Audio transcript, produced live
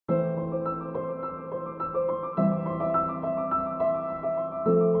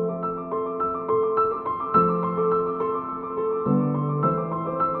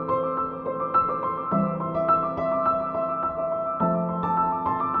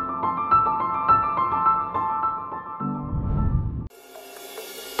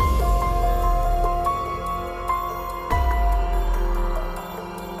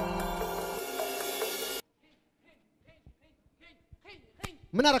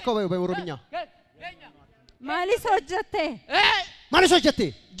ምን አረከው በኦሮምኛ ማሊስ ወጀቴ ማሊስ ወጀቴ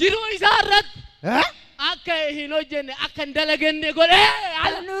ጅሩ ይዛረት አከ ሂኖጀነ አከ እንደለገነ ጎለ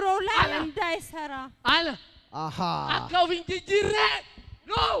አለ ኑሮ ላይ እንዳይሰራ አለ አሃ አከው እንጂጅሬ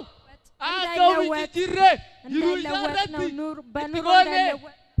ኖ አከው እንጂጅሬ ጅሩ ይዛረት ኑሮ በኑሮ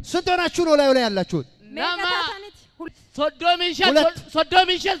ለወጥ ስንቶናችሁ ነው ላይ ያላችሁት ናማ ሶዶሚሽን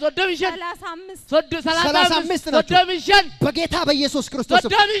 35 በጌታ በኢየሱስ ክርስቶስ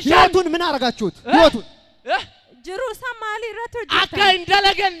ህይወቱን ምን አረጋችሁት ህይወቱን ጅሩ ሰማሊ ረቱ አከ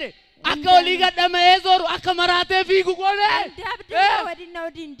እንደለገነ አከ ወሊጋ ደመየዞሩ አከ መራቴ ፊጉ ጎለ ዳብድ ወዲና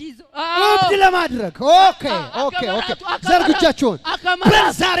ወዲ እንዲዞ እብድ ለማድረግ ኦኬ ዘርግቻችሁን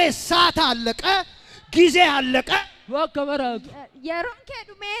በዛሬ ሰዓት አለቀ ጊዜ አለቀ ወከበራቱ የሮንኬ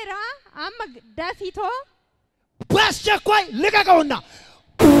ዱሜራ አማ ዳፊቶ በአስቸኳይ ልቀቀውና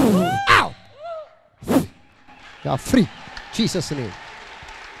አው ያ ፍሪ ጂሰስ ኔም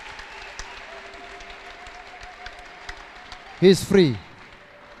He's free.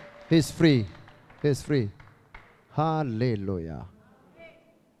 He's free. He's free. Hallelujah.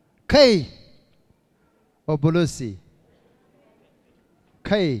 Kay. Obulusi.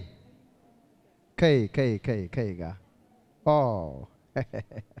 Kay. Ga. Oh.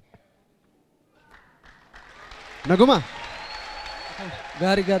 Naguma.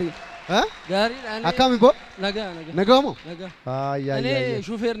 Gari. Huh? Gari. Akami bo? Naga. Nagamo? Naga. Ay. Ane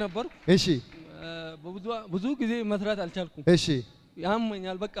chauffeur ነበር እሺ ብዙ ጊዜ መስራት አልቻልኩም እሺ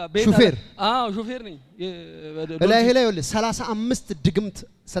ያመኛል በቃ ቤት ሹፌር ሹፌር ነኝ ላይ 35 ድግምት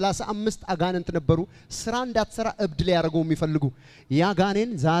 35 አጋንንት ነበሩ ስራ እንዳትሰራ እብድ ላይ ያረጋው የሚፈልጉ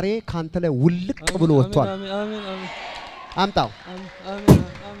ያጋኔን ዛሬ ካንተ ላይ ውልቅ ብሎ ወጥቷል አሜን አምጣው አሜን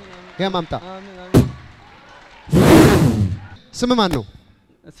ያማምጣ ስም ማን ነው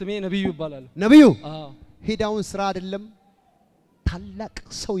ስሜ ነብዩ ይባላል ነብዩ ሄዳውን ስራ አይደለም ታላቅ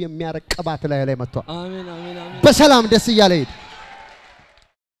ሰው የሚያረቀባት ላይ መጥቷል አሜን በሰላም ደስ ይያለ ሄድ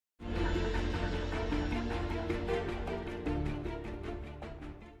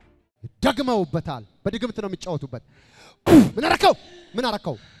ደግመውበታል በድግምት ነው የሚጫወቱበት ምን አረከው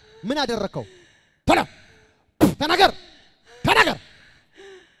ምን አደረከው ተናገር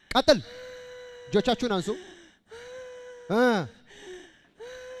ቀጥል እጆቻችሁን አንሱ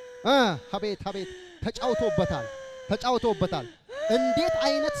አቤት ተጫውቶበታል እንዴት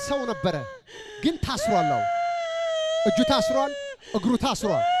አይነት ሰው ነበረ ግን ታስሯል እጁ ታስሯል እግሩ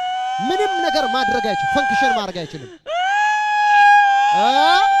ታስሯል ምንም ነገር ማድረግ አይችልም ፈንክሽን ማድረግ አይችልም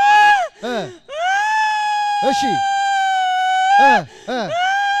እሺ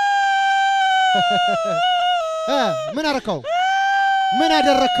ምን አረከው ምን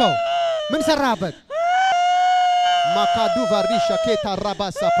አደረከው ምን ሰራበት ማካዱ ቫርዲሻ ኬታ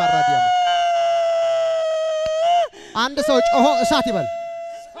ራባሳ ፓራዲያም አንድ ሰው ጮሆ እሳት ይበል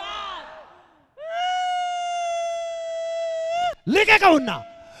ልቀቀውና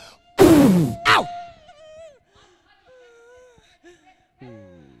አው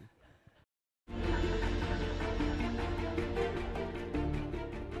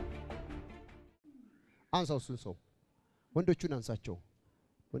አንሳው ሰው ወንዶቹን አንሳቸው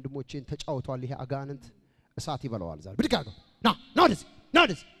ወንድሞቼን ተጫውቷል ይሄ አጋንንት እሳት ይበላዋል ዛሬ ብድጋገው ና ወደዚህ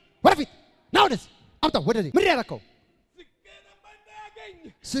ወደፊት ና ወደዚህ አምጣው ወደዚህ ምን ያረከው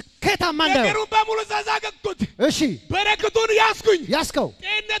ስኬታማ እንዳው ነገሩን በሙሉ ዘዛገኩት እሺ በረከቱን ያስከው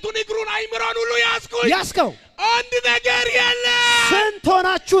ጤነቱን እግሩን አይምሮን ሁሉ ያስከው አንድ ነገር ያለ ስንት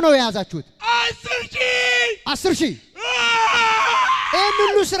ሆናችሁ ነው ያዛችሁት 10,000 ይሄን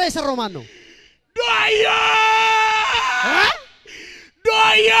ሁሉ ስራ የሰራው ማን ነው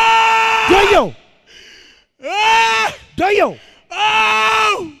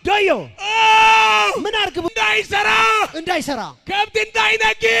ዶዮ ምን አርግቡ እንዳይሰራ ከብት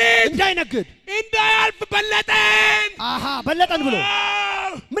እንዳይነግድ እንዳያልፍ በለጠን ብሎ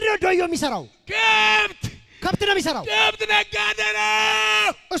ምንድነው ዶዮ የሚሰራው ከብት ነው የሚሰራው ከብት ነጋዴ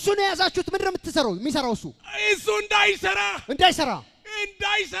ነው እሱ ነው ያዛችሁት ምንድነው የምትሰራው የሚሰራው እሱ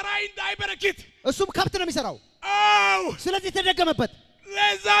እንዳይሰራ እንዳይበረክት እሱም ከብት ነው የሚሰራው ስለዚህ ተደገመበት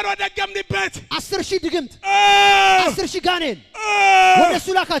ለዛ ነው ደገምንበት 10,000 ድግምት 10,000 ጋኔን ወደሱ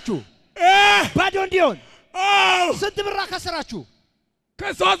ላካችሁ ባዶ እንዲሆን ስንት ብር አከሰራችሁ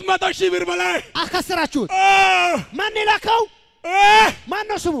ከ300,000 ብር በላይ አከሰራችሁ ማን ላከው ማን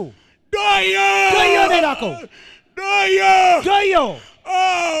ነው ስሙ ዶዮ ነው ላከው ዶዮ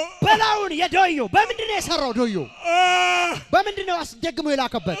በላውን የዶዮ በምንድነው የሰራው ዶዮ በምንድነው አስደግሞ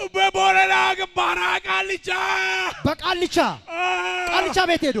የላከበት በቦረና ግባራ ቃልቻ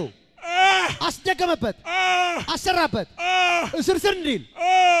ቤት ሄዶ አስደገመበት አሰራበት እስርስር እንዲል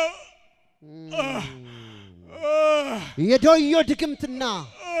የዶዮ ድግምትና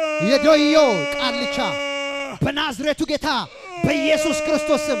የዶዮ ቃልቻ በናዝሬቱ ጌታ በኢየሱስ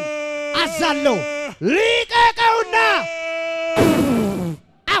ክርስቶስ ስም አዛለው ሊቀቀውና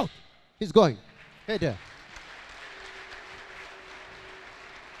out he's going ሄደ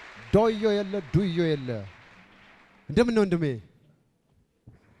ዶዮ የለ ዱዮ የለ እንደምን ነው እንደምን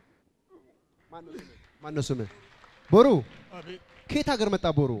ማነው ስም ቦሩ ከየት ሀገር መጣ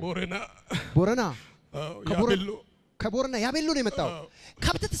ቦሩ ቦረና ከቦረና ያቤሎ ነው የመጣው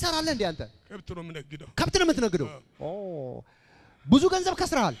ከብት ትሰራለህ እንዴ አንተ ከብት ነው የምትነግደው ኦ ብዙ ገንዘብ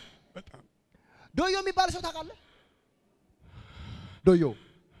ከስራሃል በጣም ዶዮ የሚባል ሰው ታውቃለህ ዶዮ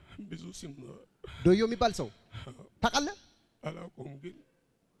ብዙ ስም ዶዮ የሚባል ሰው ታውቃለህ አላውቅም ግን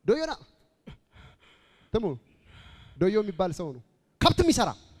ዶዮና ተሙ ዶዮ የሚባል ሰው ነው ከብት የሚሰራ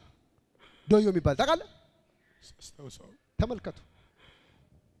ዶዮ የሚባል ታውቃለህ አስተውሰው ተመልከቱ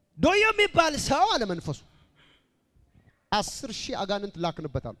ዶዮ የሚባል ሰው አለ መንፈሱ 10,000 አጋንንት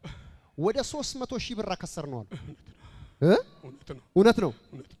ላክንበታል ወደ 300,000 ብር አከሰርነዋል እውነት ነው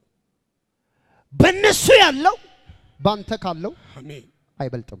በእነሱ ያለው ባንተ ካለው አሜን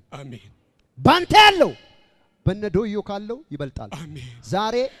አይበልጥም አሜን ባንተ ያለው በነዶዮ ካለው ይበልጣል አሜን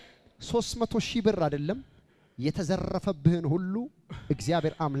ዛሬ 300,000 ብር አይደለም የተዘረፈብህን ሁሉ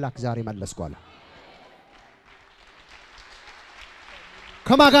እግዚአብሔር አምላክ ዛሬ መለስኳል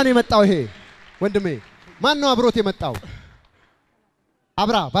ከማጋን የመጣው ይሄ ወንድሜ ማን ነው አብሮት የመጣው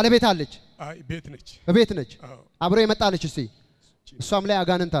አብራ ባለቤት አለች አይ ቤት ነች አብሮ የመጣለች እስቲ እሷም ላይ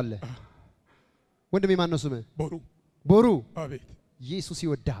አጋንንት አለ ወንድሜ ማን ነው ስም ቦሩ አቤት ኢየሱስ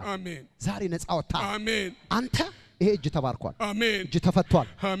ይወድሃል አሜን ዛሬ ነፃ ወጣህ አሜን አንተ ይሄ እጅ ተባርኳል አሜን እጅ ተፈቷል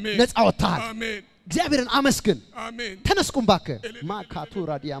አሜን ነፃ ወጣህ አሜን እግዚአብሔርን አመስግን አሜን ተነስኩም ባከ ማካቱ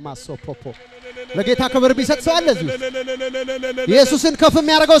ራዲያማ ሶፖፖ ለጌታ ክብር ቢሰጥ ሰው አለ እዚህ ኢየሱስን ከፍ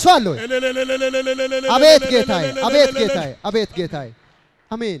የሚያደርገው ሰው አለ አቤት ጌታዬ አቤት ጌታዬ አቤት ጌታዬ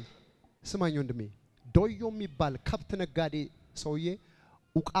አሜን ስማኝ ወንድሜ ዶዮ የሚባል ከብት ነጋዴ ሰውዬ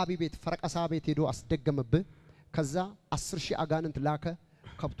ኡቃቢ ቤት ፈረቀሳ ቤት ሄዶ አስደገመብህ ከዛ 10,000 አጋንንት ላከ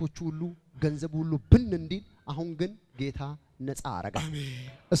ከብቶቹ ሁሉ ገንዘብ ሁሉ ብን እንዲል አሁን ግን ጌታ ነፃ አረጋ አሜን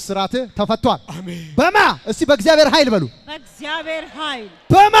እስራት ተፈቷል አሜን በማ እስቲ በእግዚአብሔር ኃይል በሉ በእግዚአብሔር ኃይል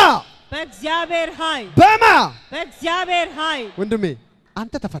በማ በእግዚአብሔር ኃይል በማ በእግዚአብሔር ኃይል ወንድሜ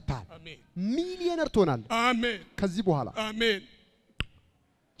አንተ ተፈታል አሜን ሚሊዮነር ትሆናለህ አሜን ከዚህ በኋላ አሜን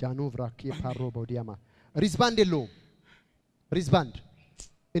ጃኖቭራኪ ፓሮ ቦዲያማ ሪዝባንድ የለውም ሪዝባንድ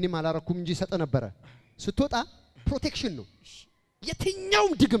እኔ ማላረኩም እንጂ ሰጠ ነበር ስትወጣ ፕሮቴክሽን ነው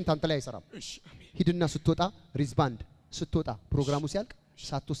የትኛውም ድግምት አንተ ላይ አይሰራም ሂድና ስትወጣ ሪዝባንድ ስትወጣ ፕሮግራሙ ሲያልቅ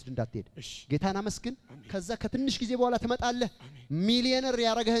ሳትወስድ እንዳትሄድ ጌታን አመስግን ከዛ ከትንሽ ጊዜ በኋላ ትመጣለህ ሚሊዮነር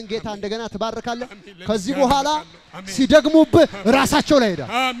ያረጋህን ጌታ እንደገና ትባርካለህ ከዚህ በኋላ ሲደግሙብህ ራሳቸው ላይ ሄዳ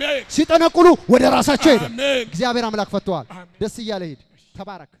አሜን ሲጠነቁሉ ወደ ራሳቸው ሄዳ እግዚአብሔር አምላክ ፈቷል ደስ ይያለ ሄድ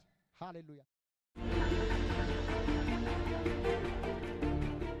ተባረክ ሃሌሉያ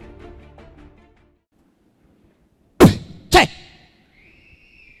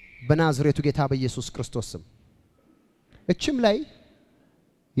በናዝሬቱ ጌታ በኢየሱስ ክርስቶስ ስም እችም ላይ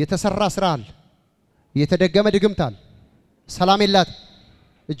የተሰራ ስራ አለ የተደገመ ድግምት አለ ሰላም የላት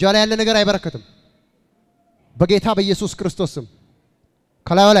እጇ ላይ ያለ ነገር አይበረከትም በጌታ በኢየሱስ ክርስቶስ ስም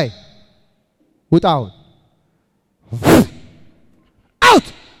ከላዩ ላይ ውጣው አውት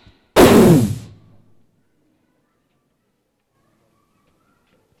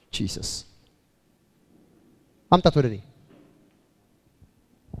ጂሰስ አምጣት ወደኔ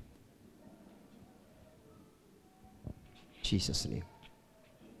Jesus name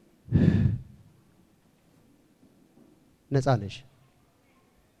ነፃ ነሽ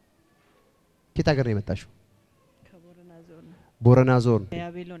ከየት ሀገር ነው የመጣሽው ቦረና ዞን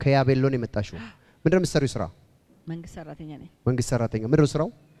ከያቤሎ ነው የመጣሽው ምንድን ነው የምትሰሪው ስራ መንግስት ሰራተኛ ነኝ መንግስት ሰራተኛ ምንድን ነው ስራው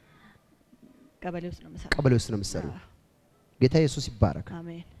ቀበሌ ውስጥ ነው የምሰራው ጌታ ኢየሱስ ይባረክ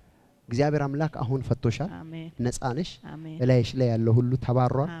አሜን እግዚአብሔር አምላክ አሁን ፈቶሻል አሜን ነፃ ነሽ እላይሽ ላይ ያለው ሁሉ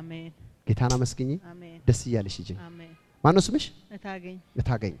ተባሯል አሜን ጌታና መስግኝ ደስ ይያለሽ ይጂ አሜን ማነው ስምሽ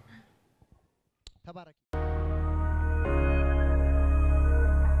እታገኝ ተባረክ